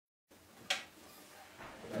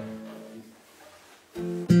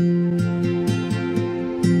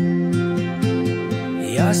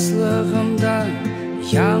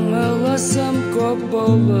жасым көп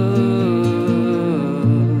болып,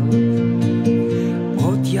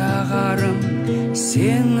 от яғарым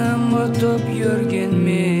сені ұмытып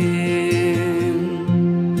жүргенмен,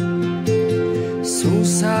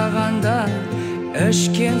 сусағанда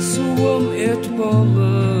ішкен суым өт болып,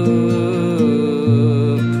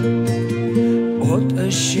 от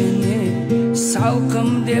ішіне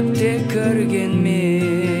салқым деп те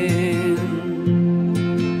кіргенмен,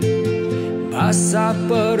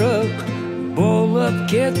 басапырық болып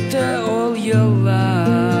кетті ол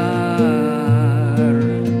yıllar.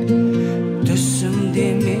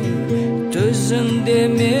 Түсімде ме,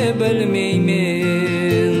 түзімде ме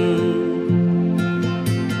білмеймін,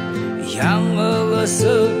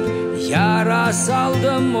 яңылысып яра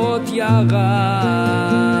салдым от яған.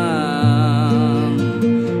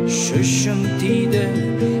 Шүшім тиді,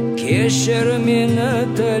 кешір мені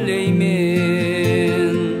тілеймін.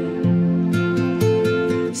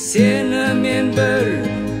 Сені мен бір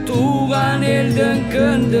туған елдің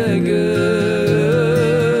кіндігі,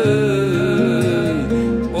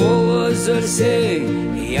 ол үзілсе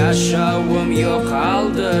яшауым жоқ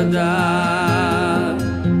алдыда.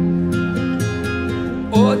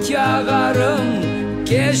 От яғарым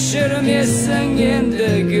кешірмесің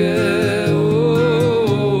ендігі,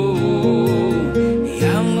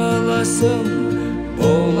 яңылысым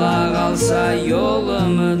бола қалса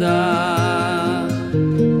yolымда.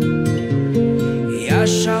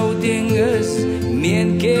 Яшау деңіз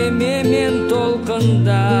мен кеме мен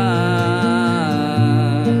толқында,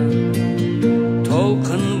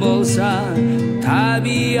 толқын болса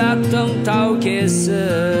табиаттың таукесі.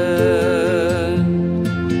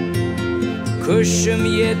 Күшім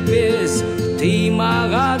етпес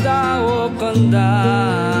тыймаға да оқында,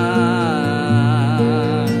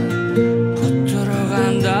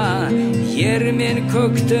 құттырғанда ер мен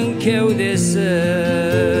көктің кеудесі.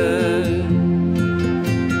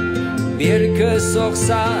 Белгі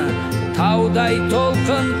соқса таудай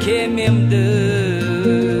толқын кемемді,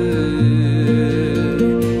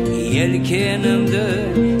 елкенімді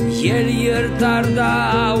ел ертарда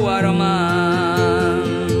ауарман.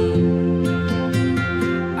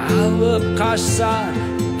 Алып қашса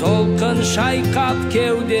толқын шайқап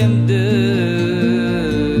кеудемді,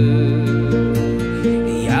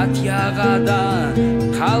 ят яғада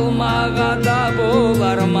қалмағада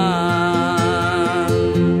боларман.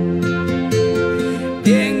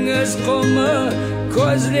 Деңіз құмы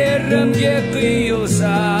көзлерімге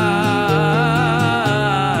құйылса,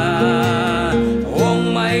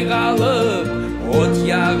 оңмай қалып от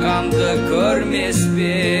яғамды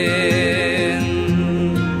көрмеспен.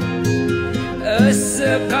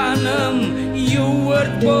 Ісі қаным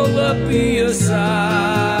юырт болып үйіса,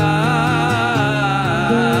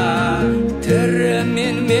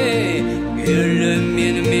 тірімен ме,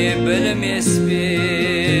 өлімен ме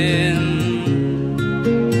білмеспен.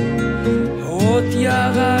 От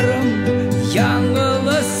яғарым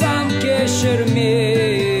яңылысам кешірме,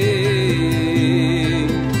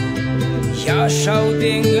 яшау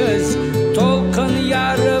деңіз толқын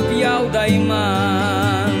ярып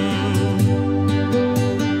ялдайман.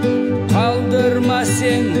 Қалдырма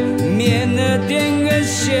сен мені деңіз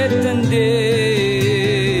шетінде,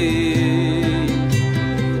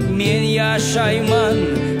 мен яшайман,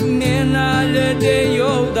 мен әлі де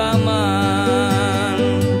yolдаман.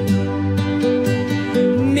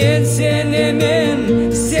 Мен сенемен,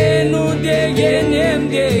 сену дегенем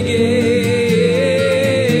деген.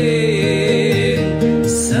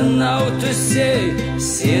 Сынау түссе,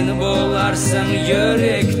 сен боларсың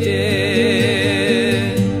жүректе.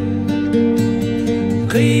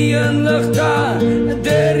 Қиынлықта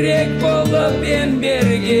дірек болып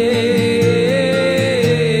емберген,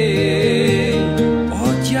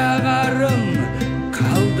 от яғарым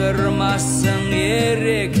қалдырмассың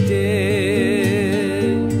еректе.